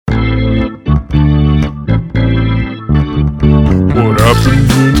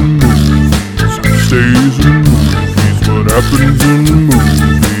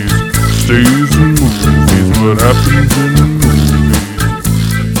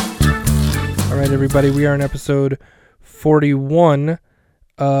right, everybody, we are in episode 41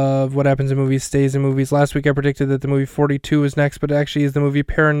 of What Happens in Movies Stays in Movies. Last week I predicted that the movie 42 is next, but it actually is the movie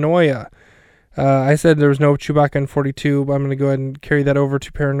Paranoia. I said there was no Chewbacca in 42, but I'm going to go ahead and carry that over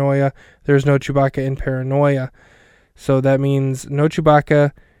to Paranoia. There's no Chewbacca in Paranoia. So that means no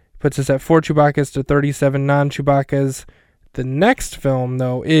Chewbacca, puts us at 4 Chewbaccas to 37 non-Chewbaccas. The next film,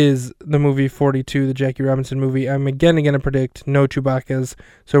 though, is the movie 42, the Jackie Robinson movie. I'm again going to predict no Chewbaccas.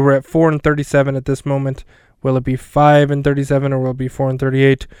 So we're at 4 and 37 at this moment. Will it be 5 and 37 or will it be 4 and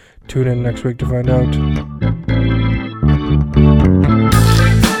 38? Tune in next week to find out.